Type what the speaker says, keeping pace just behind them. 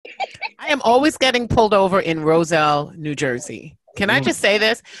am always getting pulled over in Roselle, New Jersey. Can I just say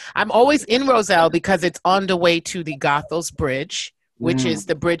this? I'm always in Roselle because it's on the way to the Goethals Bridge, which is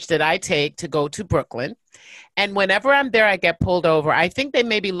the bridge that I take to go to Brooklyn. And whenever I'm there, I get pulled over. I think they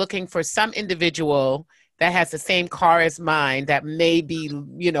may be looking for some individual that has the same car as mine that may be,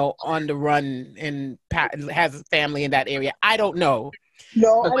 on the run and has a family in that area. I don't know.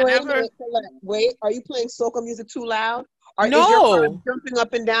 No, But whenever... wait, are you playing soca music too loud? Or no. Is your car jumping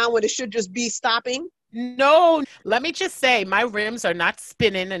up and down when it should just be stopping? No, let me just say my rims are not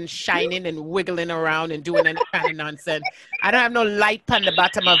spinning and shining and wiggling around and doing any kind of nonsense. I don't have no light on the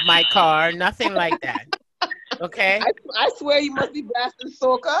bottom of my car, nothing like that. Okay? I swear you must be blasting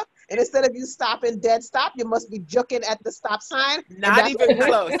soca, and instead of you stopping dead stop, you must be juking at the stop sign. Not even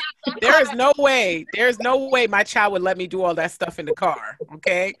close. There is no way my child would let me do all that stuff in the car,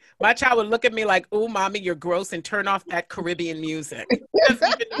 okay? My child would look at me like, "Ooh, mommy, you're gross," and turn off that Caribbean music. He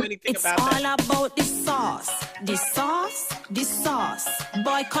doesn't even know anything about that. It's all about the sauce. The sauce, the sauce.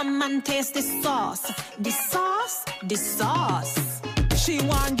 Boy, come and taste the sauce. The sauce, the sauce. She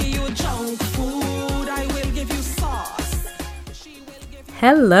want give you junk food, I will give you sauce.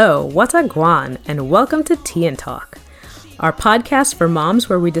 Hello, what's a guan, and welcome to TeaNTawk, our podcast for moms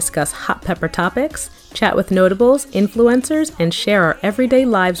where we discuss hot pepper topics, chat with notables, influencers, and share our everyday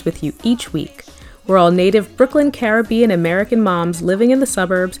lives with you each week. We're all native Brooklyn, Caribbean, American moms living in the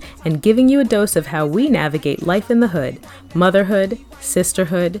suburbs and giving you a dose of how we navigate life in the hood, motherhood,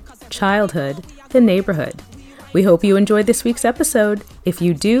 sisterhood, childhood, the neighborhood. We hope you enjoyed this week's episode. If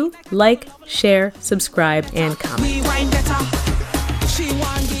you do, like, share, subscribe, and comment.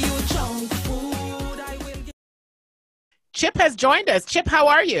 Chip has joined us. Chip, how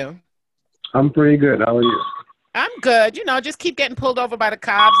are you? I'm pretty good. How are you? I'm good. Just keep getting pulled over by the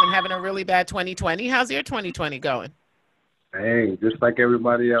cops and having a really bad 2020. How's your 2020 going? Hey, just like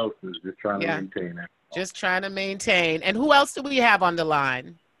everybody else is, just trying to maintain it. Just trying to maintain. And who else do we have on the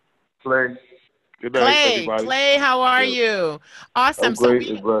line? Clay. Good night, everybody. Clay, how are you? Awesome. I'm great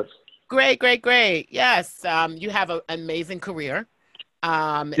and blessed. Great. Yes, you have an amazing career. Yes,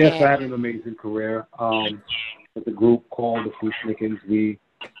 I had an amazing career. With a group called the Fushnikins, we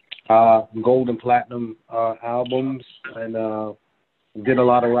gold and platinum albums, and did a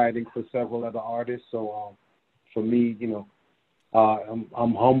lot of writing for several other artists. So for me,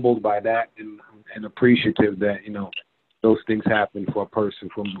 I'm humbled by that and appreciative that those things happen for a person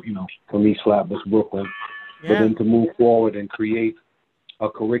from East Flatbush, Brooklyn. Yeah. But then to move forward and create a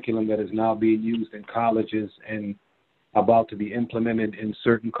curriculum that is now being used in colleges and about to be implemented in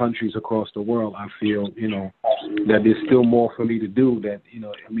certain countries across the world, I feel, that there's still more for me to do. That,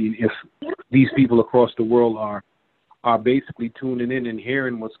 if these people across the world are basically tuning in and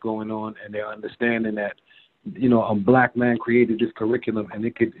hearing what's going on, and they're understanding that, a black man created this curriculum and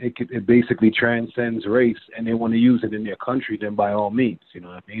it basically transcends race, and they want to use it in their country, then by all means, you know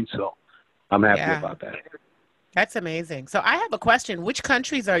what I mean? So I'm happy about that. That's amazing. So I have a question. Which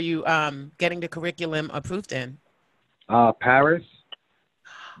countries are you getting the curriculum approved in? Paris,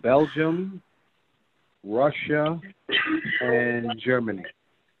 Belgium, Russia, and Germany.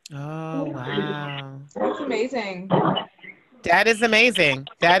 Oh, wow. That's amazing. That is amazing.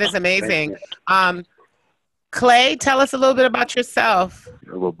 Clay, tell us a little bit about yourself.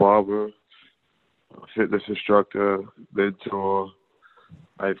 I'm a barber, a fitness instructor, mentor,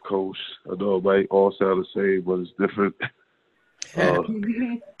 life coach. I know it might all sound the same, but it's different.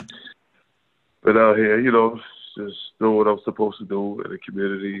 But out here, just doing what I'm supposed to do in the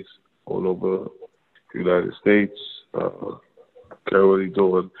communities all over the United States. Currently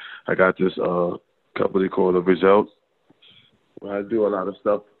I got this company called The Results, where I do a lot of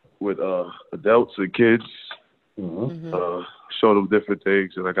stuff with adults and kids, show them different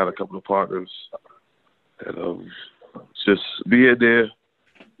things, and I got a couple of partners. And just being there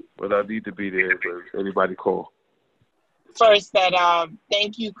when I need to be there, if anybody call. First, that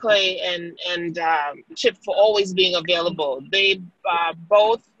thank you, Clay and Chip, for always being available. They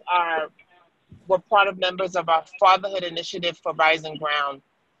both were part of members of our fatherhood initiative for Rising Ground.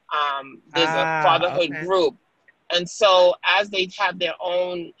 There's a fatherhood group. And so as they have their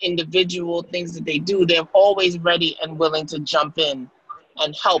own individual things that they do, they're always ready and willing to jump in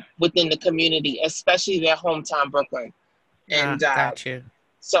and help within the community, especially their hometown, Brooklyn. And got you.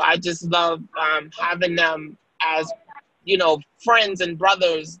 So I just love having them as friends and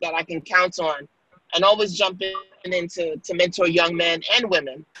brothers that I can count on, and always jump in to mentor young men and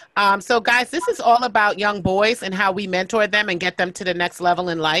women. So guys, this is all about young boys and how we mentor them and get them to the next level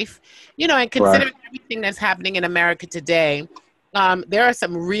in life. And considering everything that's happening in America today, there are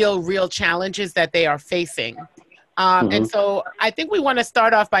some real challenges that they are facing. And so I think we want to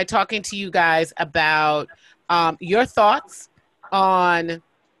start off by talking to you guys about your thoughts on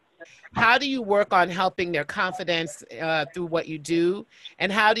how do you work on helping their confidence through what you do,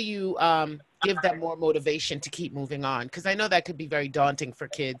 and how do you give them more motivation to keep moving on? Because I know that could be very daunting for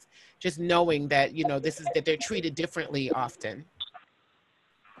kids, just knowing that, you know, that they're treated differently often.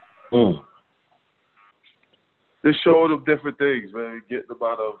 Just showing them different things, man. Getting them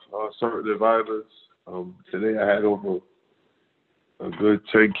out of certain environments. Today I had over a good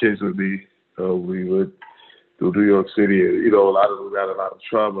 10 kids with me. We went through New York City. You know, a lot of them got a lot of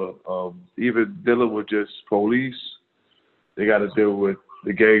trauma. Even dealing with just police, they got to deal with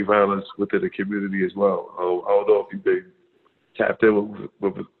the gang violence within the community as well. I don't know if you've been tapped in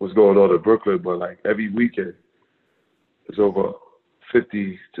with what's going on in Brooklyn, but like every weekend, there's over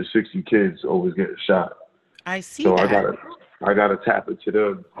 50 to 60 kids always getting shot. I see so that. I gotta tap into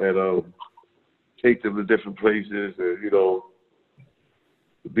them and take them to different places and, you know,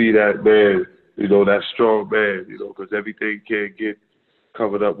 be that man, you know, that strong man, you know, because everything can't get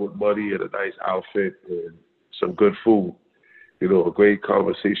covered up with money and a nice outfit and some good food. You know, a great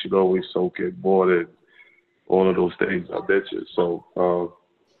conversation always soak in more than all of those things I mentioned. So,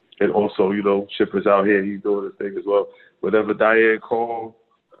 and also, you know, Chipper's out here, he's doing his thing as well. Whenever Diane calls,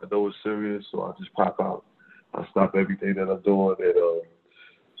 I know it's serious, so I just pop out. I stop everything that I'm doing, and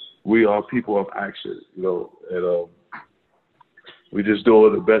we are people of action, you know, and we just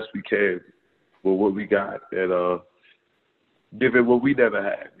doing the best we can with what we got, and giving what we never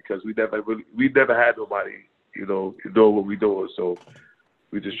had, because we never had nobody, you know, doing what we doing. So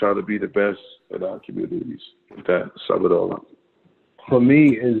we just try to be the best in our communities. With that, sum it all up. For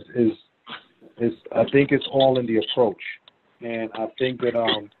me, is I think it's all in the approach, and I think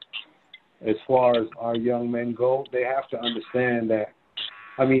that as far as our young men go, they have to understand that.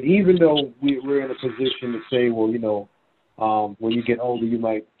 I mean, even though we're in a position to say, well, you know, when you get older, you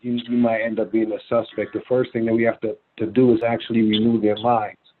might end up being a suspect. The first thing that we have to do is actually renew their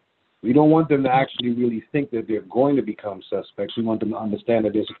minds. We don't want them to actually really think that they're going to become suspects. We want them to understand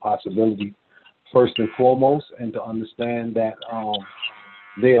that there's a possibility, first and foremost, and to understand that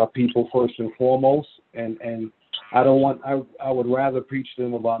they are people first and foremost. And I would rather preach to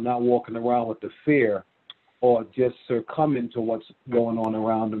them about not walking around with the fear or just succumbing to what's going on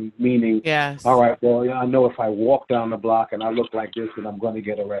around them, meaning, yes, all right, well, I know if I walk down the block and I look like this, then I'm going to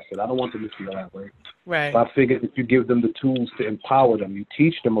get arrested. I don't want them to feel that way. right. So I figured if you give them the tools to empower them, you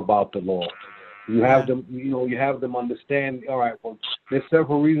teach them about the law, you have them, you know, you have them understand, all right, well, there's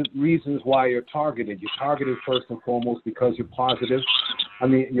several reasons why you're targeted. You're targeted first and foremost because you're positive. I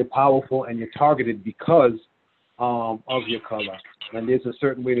mean, you're powerful, and you're targeted because of your color. And there's a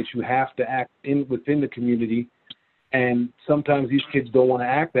certain way that you have to act within the community. And sometimes these kids don't want to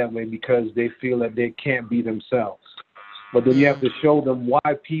act that way because they feel that they can't be themselves. But then you have to show them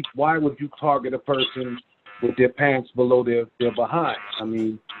why would you target a person with their pants below their behind? I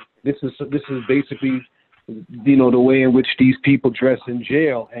mean, this is basically, you know, the way in which these people dress in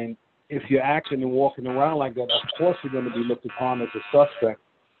jail. And if you're acting and walking around like that, of course you're going to be looked upon as a suspect.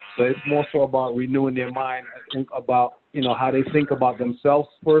 So it's more so about renewing their mind, about, you know, how they think about themselves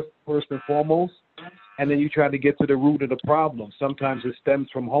first and foremost, and then you try to get to the root of the problem. Sometimes it stems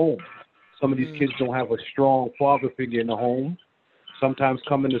from home. Some of these kids don't have a strong father figure in the home. Sometimes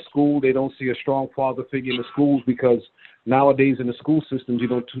coming to school, they don't see a strong father figure in the schools because nowadays in the school systems, you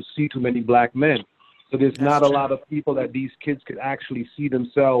don't see too many black men. So there's not a lot of people that these kids could actually see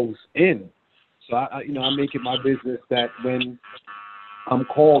themselves in. So I make it my business that when I'm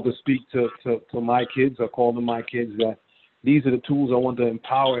called to speak to my kids, or call them my kids, that these are the tools I want to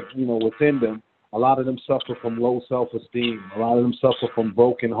empower, you know, within them. A lot of them suffer from low self-esteem. A lot of them suffer from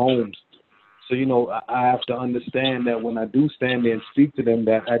broken homes. So, you know, I have to understand that when I do stand there and speak to them,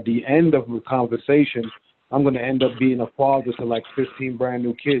 that at the end of the conversation, I'm going to end up being a father to like 15 brand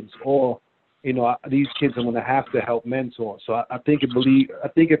new kids, or, you know, these kids I'm going to have to help mentor. So I think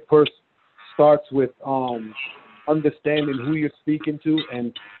it first starts with understanding who you're speaking to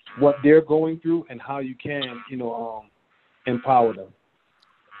and what they're going through and how you can, you know, empower them.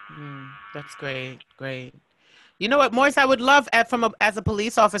 That's great. You know what, Moise, I would love, as a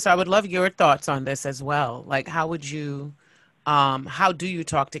police officer, I would love your thoughts on this as well. Like, how do you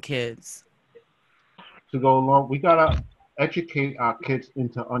talk to kids? To go along, we gotta educate our kids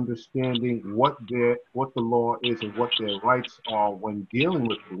into understanding what the law is and what their rights are when dealing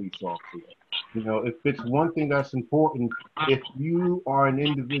with police officers. You know, if it's one thing that's important, if you are an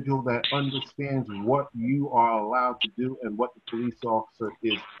individual that understands what you are allowed to do and what the police officer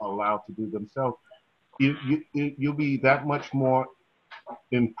is allowed to do themselves, you'll be that much more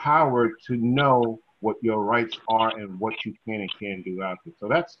empowered to know what your rights are and what you can and can't do out there. So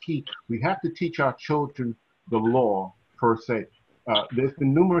that's key. We have to teach our children the law per se. There's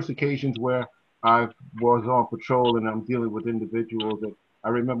been numerous occasions where I was on patrol and I'm dealing with individuals that I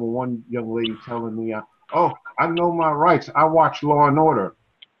remember one young lady telling me, oh, I know my rights. I watch Law and Order.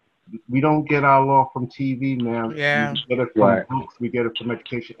 We don't get our law from TV, man. Yeah. We get it from books, we get it from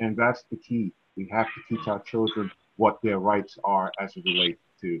education, and that's the key. We have to teach our children what their rights are as it relates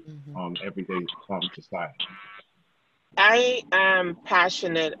to everyday society. I am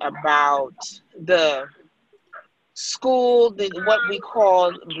passionate about the school, what we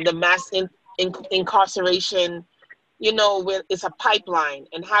call the mass incarceration. You know, it's a pipeline,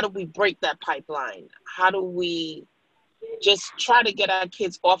 and how do we break that pipeline? How do we just try to get our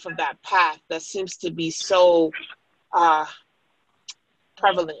kids off of that path that seems to be so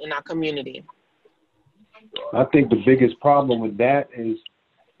prevalent in our community? I think the biggest problem with that is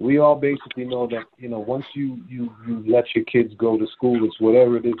we all basically know that, you know, once you let your kids go to school, it's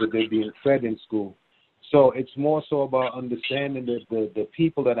whatever it is that they're being fed in school. So it's more so about understanding the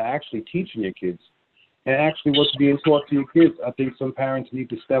people that are actually teaching your kids and actually what's being taught to your kids. I think some parents need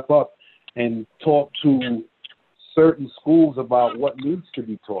to step up and talk to certain schools about what needs to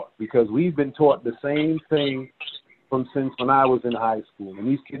be taught, because we've been taught the same thing since when I was in high school, and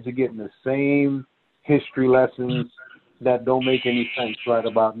these kids are getting the same history lessons that don't make any sense right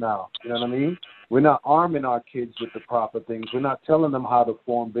about now. You know what I mean? We're not arming our kids with the proper things. We're not telling them how to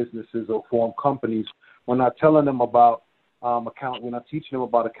form businesses or form companies. We're not telling them about we're not teaching them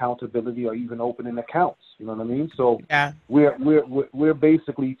about accountability or even opening accounts. You know what I mean? So we're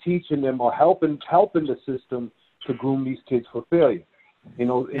basically teaching them or helping the system to groom these kids for failure. You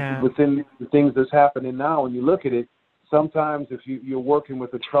know, within the things that's happening now, when you look at it, sometimes if you're working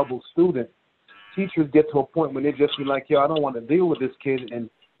with a troubled student, teachers get to a point when they just be like, yo, I don't want to deal with this kid, and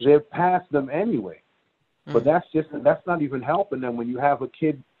they're past them anyway. But that's not even helping them when you have a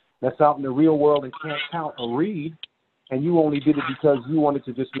kid that's out in the real world and can't count or read, and you only did it because you wanted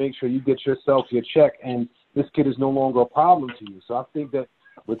to just make sure you get yourself your check, and this kid is no longer a problem to you. So I think that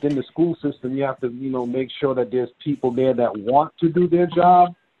within the school system, you have to, you know, make sure that there's people there that want to do their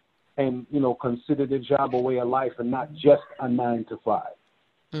job and, you know, consider their job a way of life and not just a 9 to 5.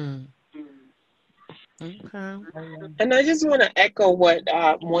 Okay. And I just want to echo what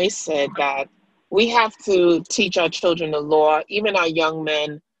Moise said, that we have to teach our children the law, even our young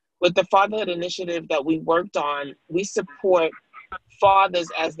men. With the Fatherhood Initiative that we worked on, we support fathers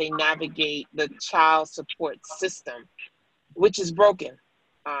as they navigate the child support system, which is broken.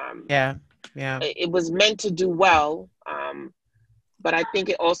 It was meant to do well, but I think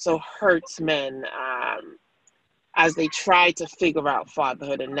it also hurts men as they try to figure out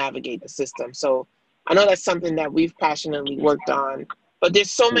fatherhood and navigate the system. So I know that's something that we've passionately worked on, but there's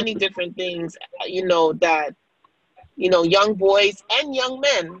so many different things, you know, that, you know, young boys and young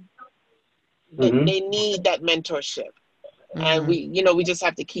men, they need that mentorship. And we just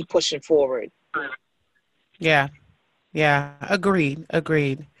have to keep pushing forward. Yeah. Agreed.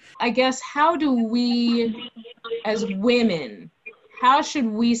 I guess, how do we, as women, how should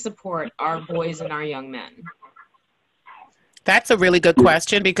we support our boys and our young men? That's a really good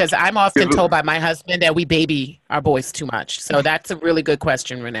question, because I'm often told by my husband that we baby our boys too much. So that's a really good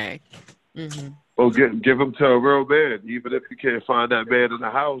question, Renee. Well, give them to a real man, even if you can't find that man in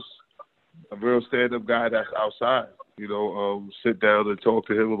the house, a real stand-up guy that's outside. You know, sit down and talk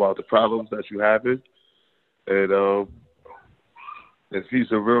to him about the problems that you having, and if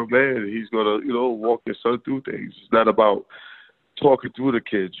he's a real man, he's gonna, you know, walk your son through things. It's not about talking through the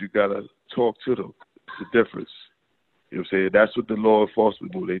kids. You gotta talk to them. It's the difference. You know what I'm saying? That's what the law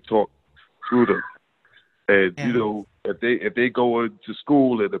enforcement do. They talk through them. And, you know, if they go into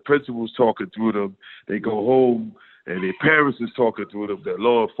school and the principal's talking through them, they go home and their parents is talking through them, their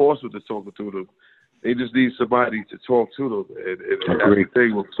law enforcement is talking through them. They just need somebody to talk to them. And that's the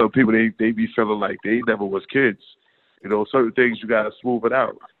thing. With some people, they be feeling like they never was kids. You know, certain things you got to smooth it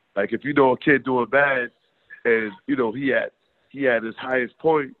out. Like if you know a kid doing bad and, you know, he had his highest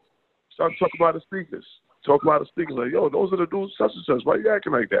point, start talking about the sneakers. Talk about the sneakers. Like, yo, those are the dudes such and such. Why you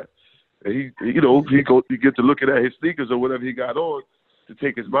acting like that? And he get to looking at his sneakers or whatever he got on to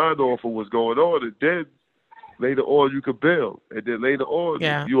take his mind off of what's going on. And then later on you could build. And then later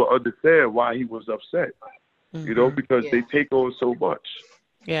on you will understand why he was upset. You know, because they take on so much.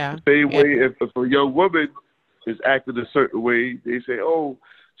 Yeah. The same way if a young woman is acting a certain way, they say, oh,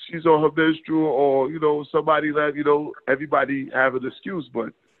 she's on her menstrual, or, you know, somebody that, you know, everybody have an excuse,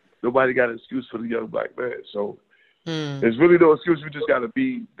 but nobody got an excuse for the young black man. So there's really no excuse. You just got to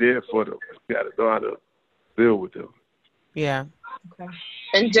be there for them. You got to know how to deal with them. Yeah. Okay.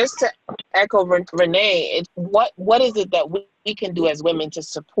 And just to echo Renee, what is it that we can do as women to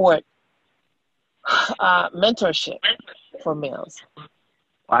support mentorship for males?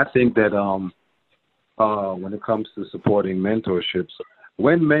 I think that when it comes to supporting mentorships,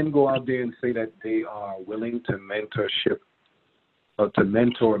 when men go out there and say that they are willing to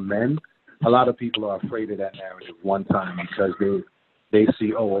mentor men, a lot of people are afraid of that narrative one time because they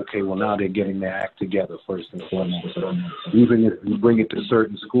see, oh, okay, well, now they're getting their act together first and foremost. So even if you bring it to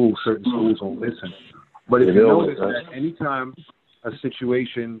certain schools won't listen. But if you notice that anytime a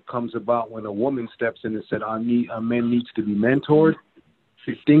situation comes about when a woman steps in and said, our men needs to be mentored,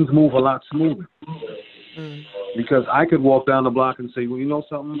 things move a lot smoother. Because I could walk down the block and say, well, you know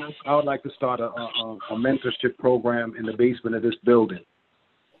something? I would like to start a mentorship program in the basement of this building.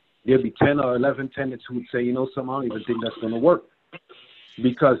 There'd be 10 or 11 tenants who would say, you know something? I don't even think that's going to work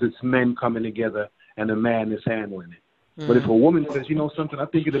because it's men coming together and a man is handling it. But if a woman says, you know something, I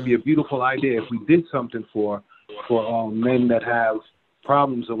think it'd be a beautiful idea if we did something for men that have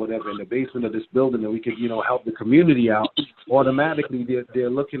problems or whatever in the basement of this building, and we could, help the community out. Automatically, they're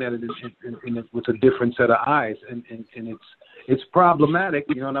looking at it with a different set of eyes, and it's problematic.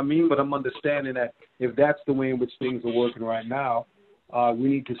 You know what I mean? But I'm understanding that if that's the way in which things are working right now, we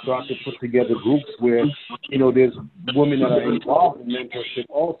need to start to put together groups where, there's women that are involved in mentorship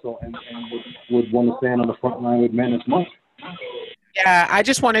also, and would want to stand on the front line with men as much. Yeah, I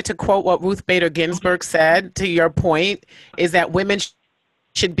just wanted to quote what Ruth Bader Ginsburg said. To your point, is that women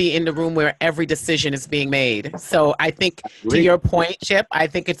should be in the room where every decision is being made. So I think to your point, Chip, I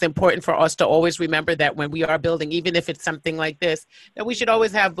think it's important for us to always remember that when we are building, even if it's something like this, that we should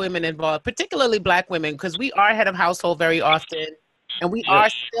always have women involved, particularly Black women, because we are head of household very often, and we are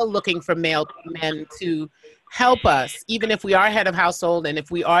still looking for male men to help us, even if we are head of household and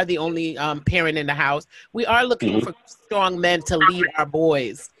if we are the only parent in the house, we are looking for strong men to lead our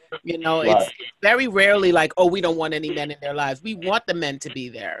boys. It's very rarely like, oh, we don't want any men in their lives. We want the men to be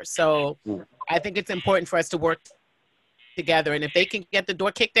there. So I think it's important for us to work together. And if they can get the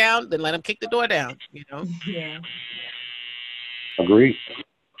door kicked down, then let them kick the door down, Yeah. Agree.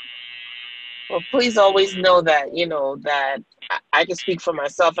 Well, please always know that, that I can speak for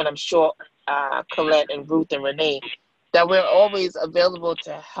myself, and I'm sure Colette and Ruth and Renee, that we're always available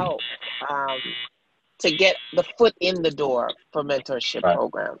to help to get the foot in the door for mentorship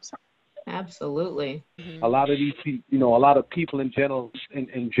programs. Absolutely. A lot of these people, a lot of people in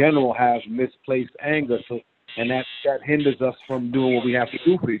general have misplaced anger, and that hinders us from doing what we have to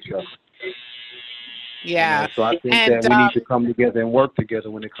do for each other. Yeah. So I think that we need to come together and work together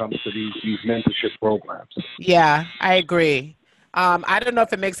when it comes to these mentorship programs. Yeah, I agree. I don't know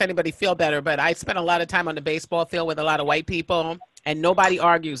if it makes anybody feel better, but I spent a lot of time on the baseball field with a lot of white people, and nobody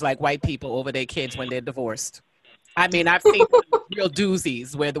argues like white people over their kids when they're divorced. I mean, I've seen real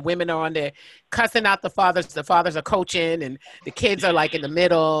doozies where the women are on there cussing out the fathers are coaching, and the kids are like in the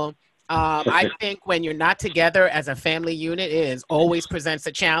middle. I think when you're not together as a family unit, it always presents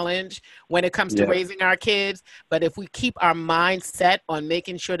a challenge when it comes to raising our kids. But if we keep our mind set on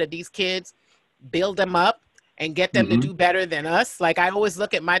making sure that these kids build them up and get them to do better than us, like I always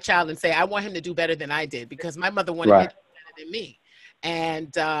look at my child and say, I want him to do better than I did because my mother wanted him to do better than me.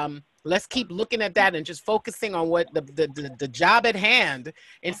 And let's keep looking at that and just focusing on what the job at hand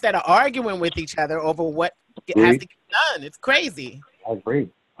instead of arguing with each other over what has to get done. It's crazy. I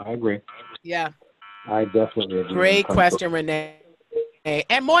agree. Yeah. I definitely agree. Great question, Renee.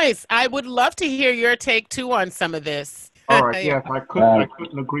 And Moise, I would love to hear your take too on some of this. All right. Yes, I couldn't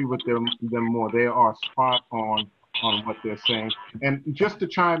agree with them more. They are spot on what they're saying. And just to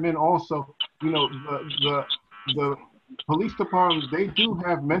chime in also, the police departments, they do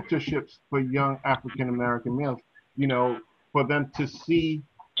have mentorships for young African American males, for them to see,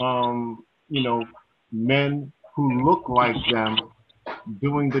 men who look like them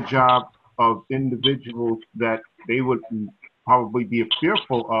doing the job of individuals that they would probably be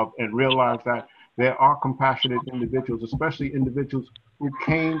fearful of, and realize that there are compassionate individuals, especially individuals who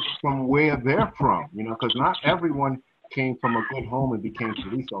came from where they're from, because not everyone came from a good home and became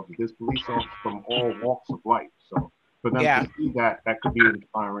police officers. There's police officers from all walks of life. So for them to see that could be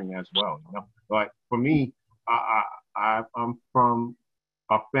inspiring as well. But for me, I'm from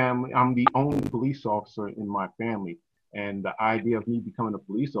a family. I'm the only police officer in my family, and the idea of me becoming a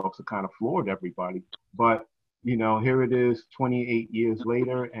police officer kind of floored everybody. But here it is 28 years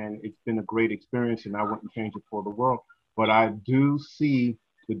later, and it's been a great experience, and I wouldn't change it for the world. But I do see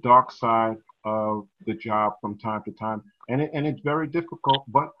the dark side of the job from time to time, and it's very difficult,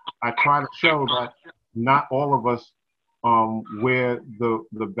 but I try to show that not all of us wear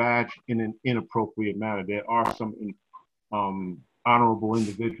the badge in an inappropriate manner. There are some honorable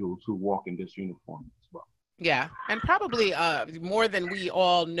individuals who walk in this uniform as well. Yeah, and probably more than we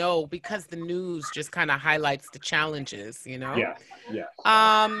all know, because the news just kind of highlights the challenges, you know? Yes, yes.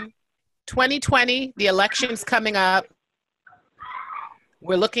 2020, the election's coming up.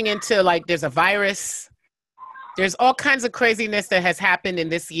 We're looking into, like, there's a virus. There's all kinds of craziness that has happened in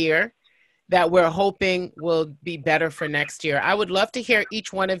this year that we're hoping will be better for next year. I would love to hear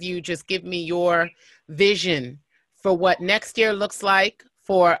each one of you just give me your vision for what next year looks like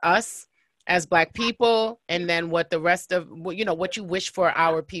for us as Black people, and then what the rest of, you know, what you wish for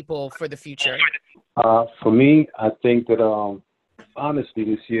our people for the future. For me, I think that honestly,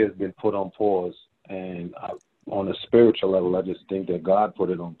 this year has been put on pause, and on a spiritual level, I just think that God put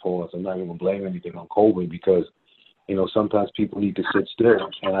it on pause. I'm not even gonna blame anything on COVID, because, you know, sometimes people need to sit still,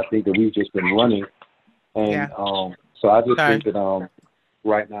 and I think that we've just been running, and so I just think that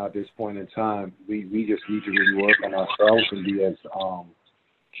right now at this point in time, we just need to really work on ourselves and be as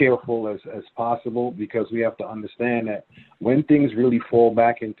careful as possible, because we have to understand that when things really fall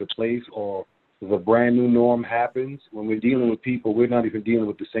back into place, or the brand new norm happens, when we're dealing with people, we're not even dealing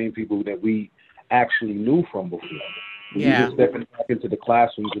with the same people that we actually knew from before. When you just stepping back into the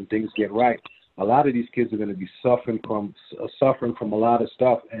classrooms and things get right, a lot of these kids are going to be suffering from a lot of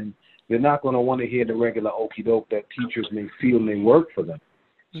stuff, and they're not going to want to hear the regular okie doke that teachers may feel may work for them.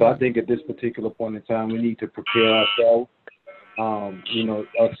 So I think at this particular point in time, we need to prepare ourselves. You know,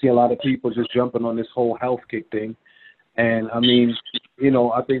 I see a lot of people just jumping on this whole health kick thing. And I mean, you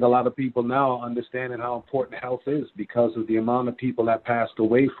know, I think a lot of people now are understanding how important health is, because of the amount of people that passed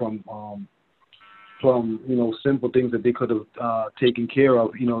away from, you know, simple things that they could have taken care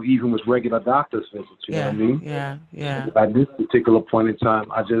of, you know, even with regular doctor's visits. You know what I mean? Yeah. At this particular point in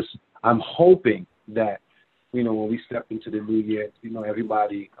time, I'm hoping that, you know, when we step into the new year, you know,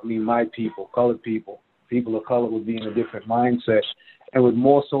 everybody, I mean, my people, colored people of color would be in a different mindset and would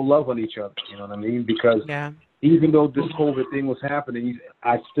more so love on each other. You know what I mean? Because even though this COVID thing was happening,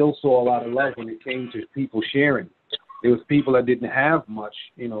 I still saw a lot of love when it came to people sharing. There was people that didn't have much,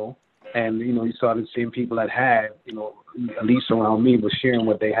 you know, and, you know, you started seeing people that had, you know, at least around me, was sharing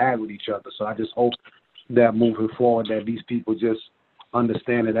what they had with each other. So I just hope that moving forward, that these people just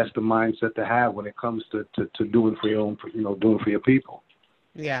understand that that's the mindset to have when it comes to doing for your own, you know, doing for your people.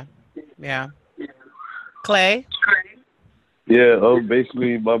 Yeah. Clay? Yeah,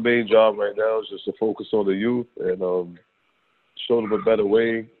 basically my main job right now is just to focus on the youth and show them a better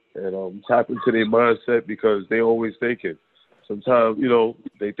way, and tap into their mindset, because they always thinking. Sometimes, you know,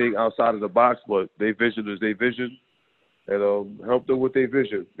 they think outside of the box, but their vision is their vision, and help them with their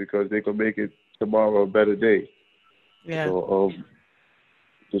vision, because they can make it tomorrow a better day. Yeah. So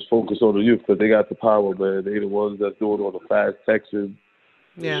just focus on the youth, because they got the power, man. They the ones that's doing all the fast texting,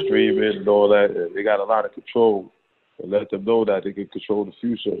 streaming, and all that. And they got a lot of control. And let them know that they can control the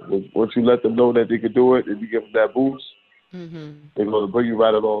future. Once you let them know that they can do it, and you give them that boost, they're going to bring you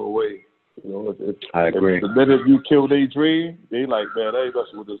right along the way. You know, I agree. The minute you kill their dream, they like, man, I ain't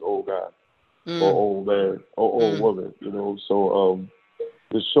messing with this old guy or old man or old woman. You know, so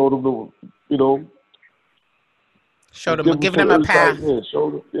just show them the, you know. Give them a path.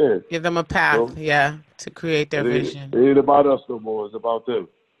 Give them a path, you know? To create their vision. It ain't about us no more. It's about them.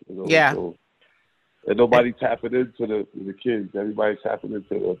 You know? So, and nobody tapping into the kids. Everybody tapping into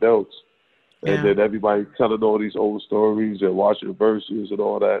the adults. And then everybody telling all these old stories and watching verses and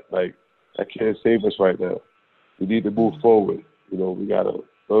all that. Like, that can't save us right now. We need to move forward. You know, we got to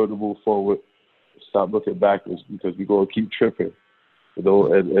learn to move forward. Stop looking backwards, because we're going to keep tripping. You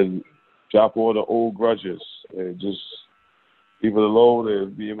know, and drop all the old grudges and just leave it alone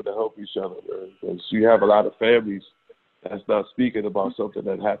and be able to help each other. Because you have a lot of families that's not speaking about something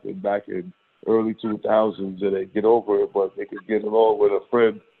that happened back in early 2000s, and they get over it, but they can get along with a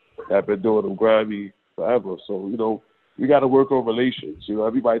friend that been doing them grimy forever. So, you know, we got to work on relations. You know,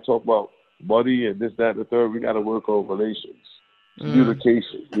 everybody talk about money and this, that, and the third. We got to work on relations,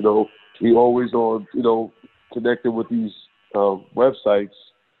 communication. You know, we always on, you know, connected with these websites,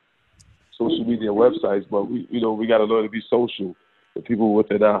 social media websites, but we got to learn to be social with people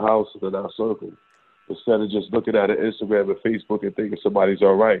within our house and in our circle, instead of just looking at an Instagram and Facebook and thinking somebody's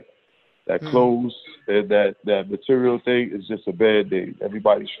all right. That clothes and that material thing is just a Band-Aid.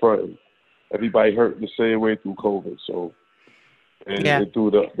 Everybody's fronting. Everybody hurting the same way through COVID. So, and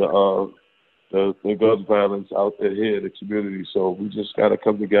through the gun violence out there here in the community. So we just got to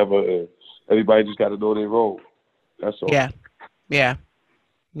come together, and everybody just got to know their role. That's all.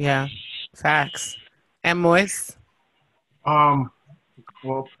 Yeah. Facts. And Moise? Well,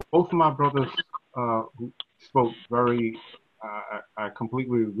 both of my brothers who spoke very I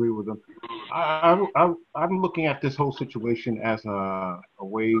completely agree with them. I'm looking at this whole situation as a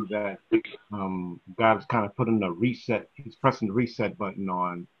way that God is kind of putting a reset. He's pressing the reset button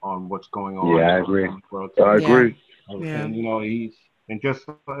on what's going on. Yeah, I agree. I agree. Yeah. And and just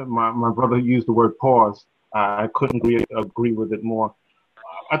my brother used the word pause. I couldn't agree with it more.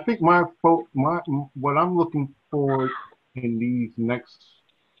 I think what I'm looking for in these next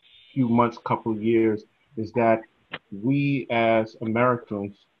few months, couple of years, is that we as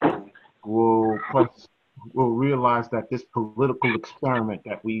Americans will realize that this political experiment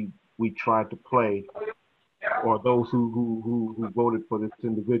that we tried to play, or those who voted for this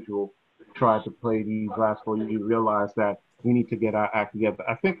individual tried to play these last 4 years, realize that we need to get our act together.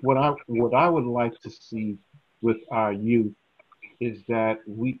 I think what I would like to see with our youth is that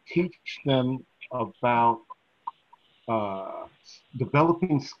we teach them about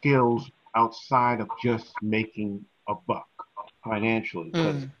developing skills outside of just making a buck financially.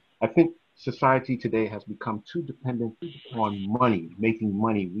 Because I think society today has become too dependent on money, making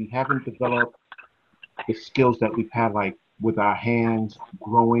money. We haven't developed the skills that we've had, like with our hands,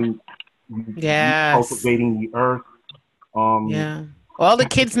 growing, cultivating the earth. All the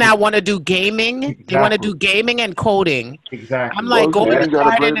kids now want to do gaming. Exactly. They want to do gaming and coding. Exactly. I'm like, go to the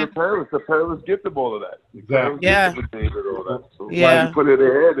garden. The parents get them all of that. Exactly. Yeah. All that. So you put it in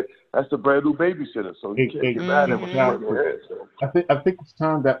their head. That's the brand new babysitter. So you can't get mad at them. I think it's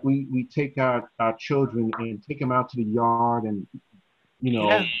time that we take our children and take them out to the yard and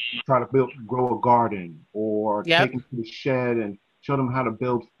try to grow a garden, or take them to the shed and show them how to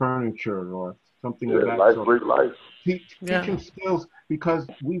build furniture or something like that. Great life. Teach them skills, because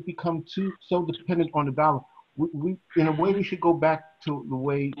we've become so dependent on the dollar. We in a way, we should go back to the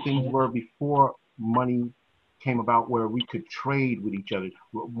way things were before money came about, where we could trade with each other.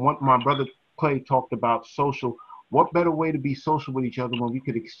 My brother Clay talked about social. What better way to be social with each other when we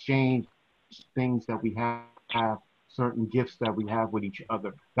could exchange things that we have, certain gifts that we have with each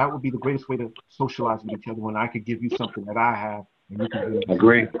other? That would be the greatest way to socialize with each other, when I could give you something that I have and you can give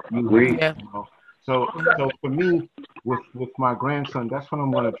me. Agree. Yeah. So for me, with my grandson, that's what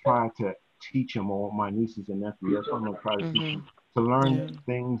I'm going to try to teach him, or my nieces and nephews. That's what I'm going to try to teach him, to learn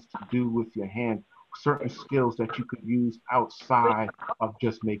things to do with your hand, certain skills that you could use outside of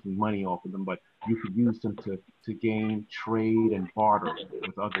just making money off of them, but you could use them to gain, trade, and barter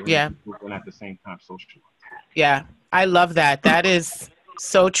with other individuals, and at the same time socialize. Yeah, I love that. That is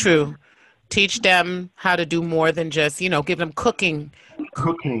so true. Teach them how to do more than just, give them cooking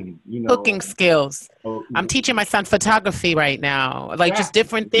skills. I'm teaching my son photography right now, like just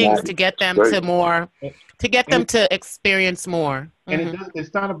different things to get them to experience more. And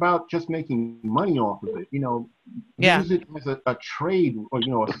it's not about just making money off of it. Use it as a trade, or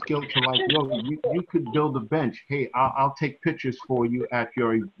a skill to, like, you could build a bench. Hey, I'll take pictures for you at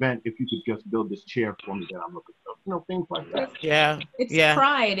your event if you could just build this chair for me that I'm looking for. Things like that. It's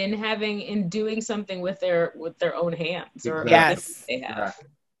pride in doing something with their own hands. Or they have.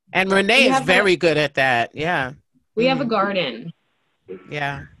 And Renee is very good at that. Yeah. We have a garden.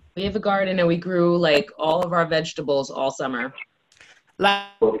 Yeah. We have a garden, and we grew like all of our vegetables all summer.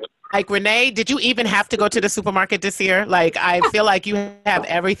 Like Renee, did you even have to go to the supermarket this year? Like, I feel like you have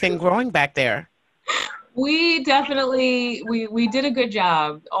everything growing back there. We definitely we did a good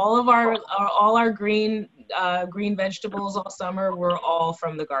job. All our green vegetables all summer were all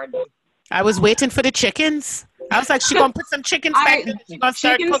from the garden. I was waiting for the chickens. I was like, she gonna put some chickens back there. She gonna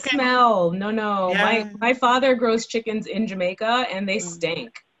start chickens cooking. Smell. No. Yeah. My father grows chickens in Jamaica, and they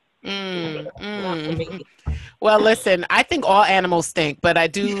stink. Well, listen, I think all animals stink, but I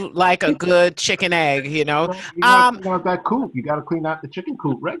do like a good chicken egg, You want that coop. You got to clean out the chicken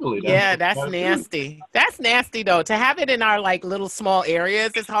coop regularly. That's nasty. That's nasty, though. To have it in our like little small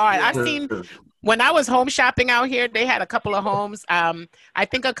areas is hard. I've seen, when I was home shopping out here, they had a couple of homes. I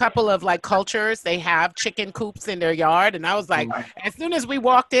think a couple of like cultures, they have chicken coops in their yard. And I was like, as soon as we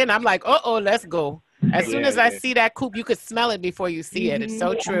walked in, I'm like, let's go. As soon as I see that coop, you could smell it before you see it. It's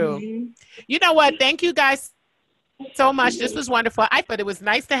so true. You know what? Thank you guys so much. This was wonderful. But it was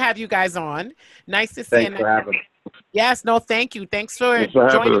nice to have you guys on. Nice to see you. Thanks for having us. Yes, no, thank you. Thanks for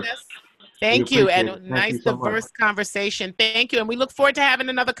joining us. Thank you. And a nice, diverse conversation. Thank you. And we look forward to having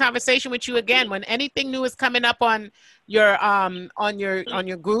another conversation with you again. When anything new is coming up on your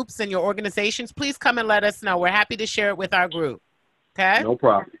groups and your organizations, please come and let us know. We're happy to share it with our group. Okay? No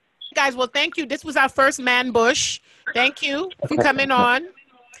problem. Guys, well, thank you. This was our first ManBush. Thank you for coming on.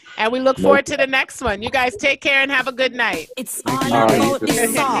 And we look forward to the next one. You guys take care and have a good night. It's all about the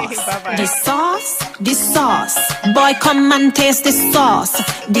sauce. The sauce, the sauce. Boy, come and taste the sauce.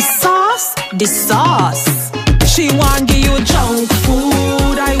 The sauce, the sauce. She want give you junk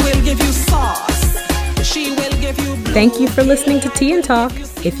food, I will give you sauce. She will give you. Thank you for listening to Tea and Talk.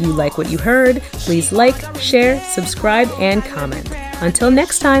 If you like what you heard, please like, share, subscribe, and comment. Until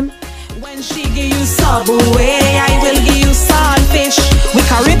next time. When she give you Subway, I will give you saltfish. We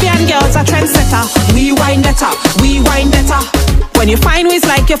Caribbean girls are trendsetter. We wine better, we wine better. When you find ways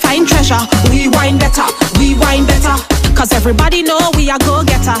like you find treasure, we wine better, we wine better. Cause everybody know we are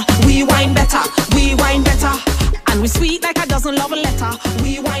go-getter. We wine better, we wine better. And we sweet like a dozen love letter.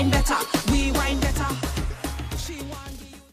 We wine better.